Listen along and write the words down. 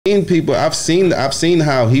I've seen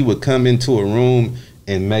how he would come into a room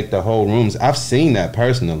and make the whole rooms. I've seen that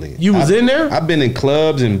personally. You was in there? I've been in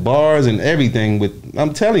clubs and bars and everything with,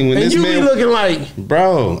 I'm telling you, when and this you man be looking like,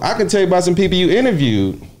 bro, I can tell you about some people you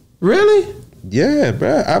interviewed. Really? Yeah,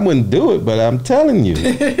 bro. I wouldn't do it, but I'm telling you.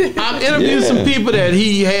 I've interviewed some people that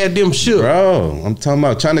he had them shook. Bro, I'm talking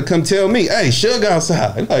about trying to come tell me, hey, Suge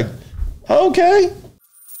outside. Like, okay.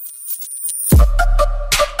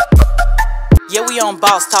 Yeah, we on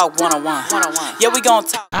Boss Talk 101. Yeah, we gonna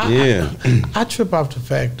talk. I trip off the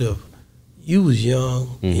fact of you was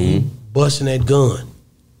young and you busting that gun.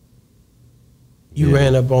 You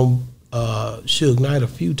ran up on Suge Knight a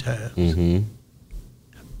few times.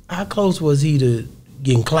 How close was he to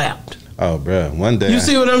getting clapped? Oh, bro, one day. You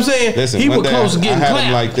see what I'm saying? Listen, he was close to getting clapped. I had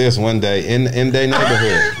him like this one day in their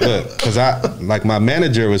neighborhood. Look, because my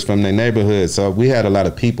manager was from their neighborhood, so we had a lot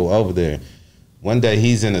of people over there. One day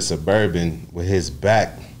he's in a Suburban with his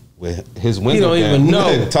back, with his window down. He don't even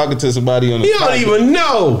know. Talking to somebody on the don't even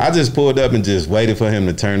know. I just pulled up and just waited for him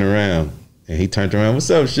to turn around. And he turned around, what's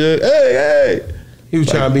up, Suge? Hey, hey. He was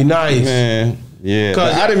trying to be nice. Man, yeah.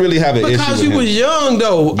 I didn't really have an issue with him. Because you was young,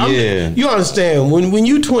 though. You understand, when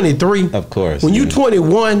you 23. Of course. When you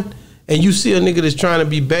 21 and you see a nigga that's trying to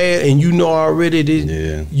be bad and you know already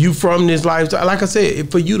that you from this lifestyle. Like I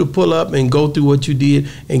said, for you to pull up and go through what you did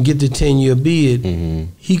and get the 10-year bid,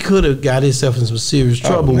 he could have got himself in some serious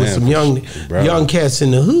trouble with some young cats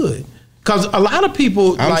in the hood. Because a lot of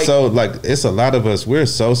people, it's a lot of us, we're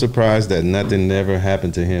so surprised that nothing never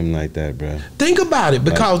happened to him like that, bro. Think about it,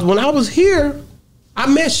 because when I was here, I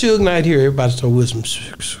met Suge Knight here. Everybody started with some.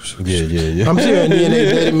 Yeah. I'm here, and then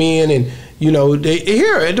they let me in, and you know they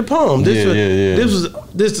here at the Palm. This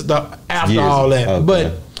is the after all that. Okay.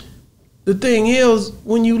 But the thing is,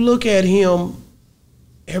 when you look at him,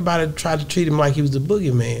 everybody tried to treat him like he was the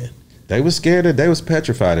boogeyman. They was scared they was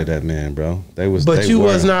petrified of that man, bro. But you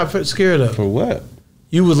was not scared of. For what?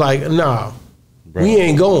 You was like, nah. Bro. We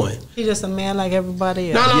ain't going. He just a man like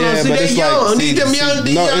everybody else. No. See, they young. These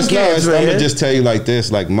young cats, man. I'm gonna just tell you like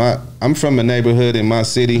this. Like I'm from a neighborhood in my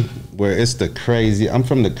city where it's I'm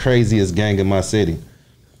from the craziest gang in my city.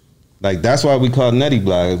 Like that's why we call Nutty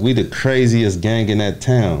Block. We the craziest gang in that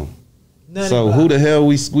town. So who the hell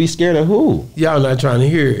we scared of who? Y'all not trying to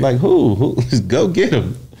hear it. Like who? Go get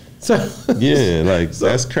him. So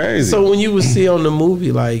that's crazy. So when you would see on the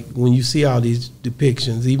movie, like when you see all these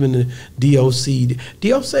depictions, even the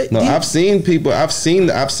DOC. No, I've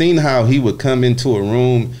seen how he would come into a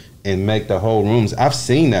room and make the whole rooms. I've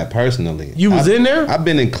seen that personally. You was in there? I've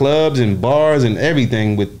been in clubs and bars and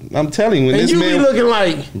everything with. I'm telling you, when this man. And you be looking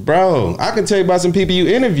like, bro. I can tell you about some people you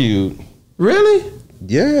interviewed. Really?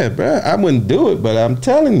 Yeah, bro. I wouldn't do it, but I'm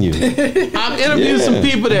telling you. I've interviewed some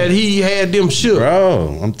people that he had them shook.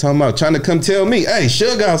 Bro, I'm talking about trying to come tell me, hey,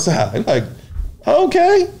 Suge outside. Like,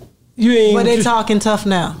 okay. But they talking tough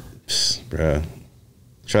now. Bro,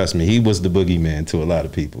 trust me, he was the boogeyman to a lot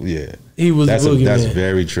of people, yeah. He was the boogeyman. That's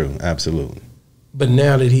very true, absolutely. But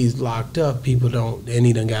now that he's locked up, people don't, and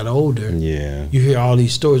he done got older. Yeah. You hear all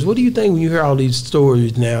these stories. What do you think when you hear all these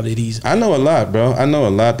stories now that he's... I know a lot, bro. I know a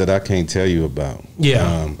lot that I can't tell you about.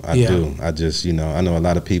 Yeah. I do. I just, I know a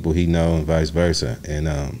lot of people he know and vice versa. And,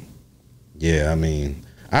 I mean,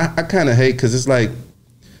 I kind of hate, because it's like,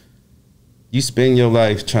 you spend your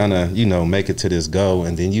life trying to, make it to this goal,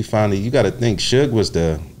 and then you got to think Suge was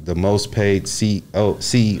the most paid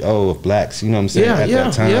CEO of blacks, you know what I'm saying, at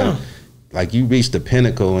that time. Yeah. Like, you reach the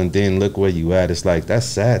pinnacle and then look where you at. It's like, that's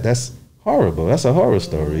sad. That's horrible. That's a horror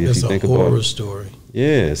story if you think about it. That's a horror story.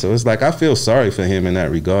 Yeah, so it's like, I feel sorry for him in that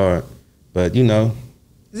regard. But,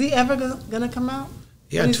 Is he ever going to come out?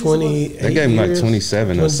 Yeah, 20. They gave him like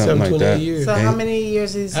 27 or something like that. Years. So how many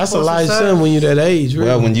years is that's a life sentence when you're that age,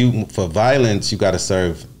 really. Well, for violence, you got to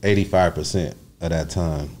serve 85% of that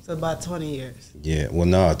time. So about 20 years. Yeah, well,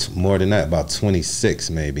 no, more than that, about 26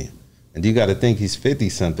 maybe. And you got to think he's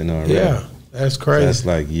 50-something already. Yeah, that's crazy. That's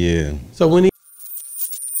like, yeah. So when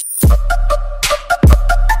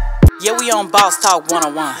Yeah, we on Boss Talk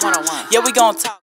 101. Yeah, we gonna talk.